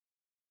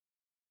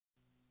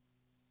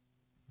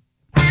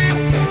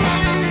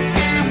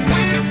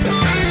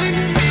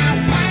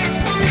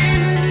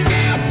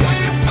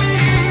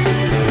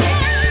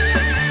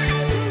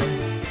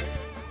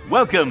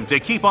Welcome to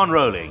Keep On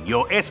Rolling,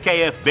 your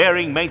SKF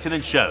bearing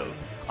maintenance show.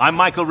 I'm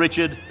Michael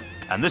Richard,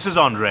 and this is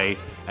Andre,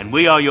 and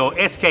we are your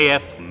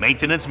SKF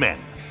maintenance men.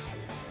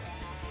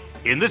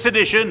 In this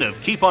edition of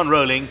Keep On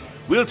Rolling,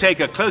 we'll take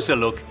a closer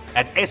look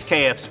at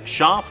SKF's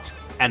shaft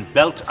and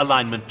belt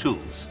alignment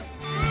tools.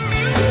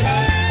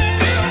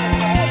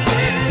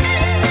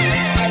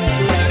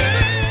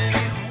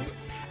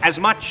 As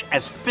much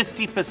as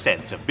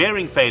 50% of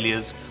bearing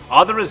failures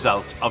are the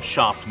result of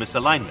shaft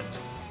misalignment,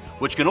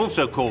 which can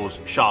also cause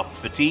shaft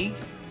fatigue,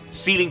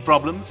 sealing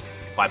problems,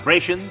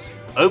 vibrations,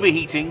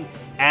 overheating,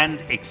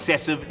 and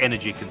excessive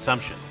energy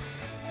consumption.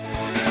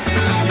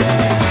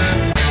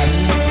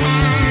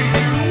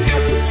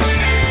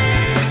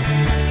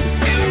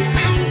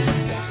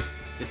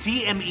 The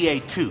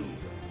TMEA 2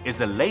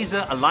 is a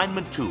laser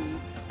alignment tool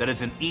that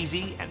is an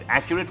easy and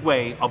accurate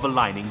way of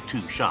aligning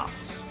two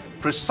shafts.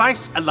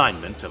 Precise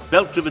alignment of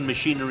belt-driven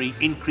machinery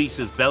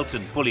increases belt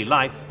and pulley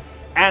life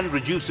and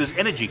reduces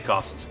energy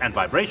costs and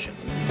vibration.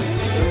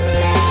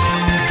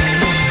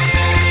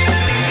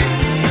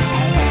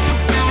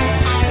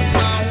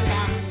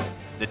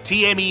 The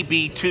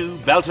TMEB 2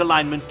 belt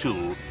alignment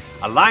tool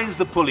aligns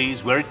the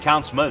pulleys where it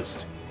counts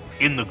most,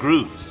 in the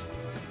grooves.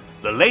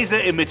 The laser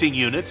emitting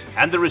unit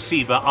and the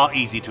receiver are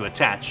easy to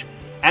attach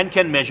and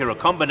can measure a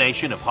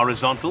combination of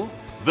horizontal,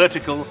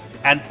 vertical,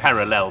 and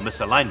parallel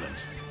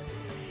misalignment.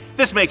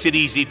 This makes it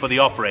easy for the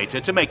operator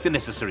to make the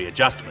necessary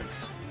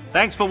adjustments.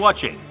 Thanks for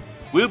watching.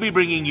 We'll be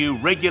bringing you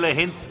regular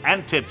hints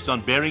and tips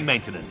on bearing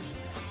maintenance.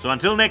 So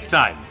until next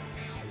time,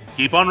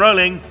 keep on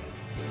rolling.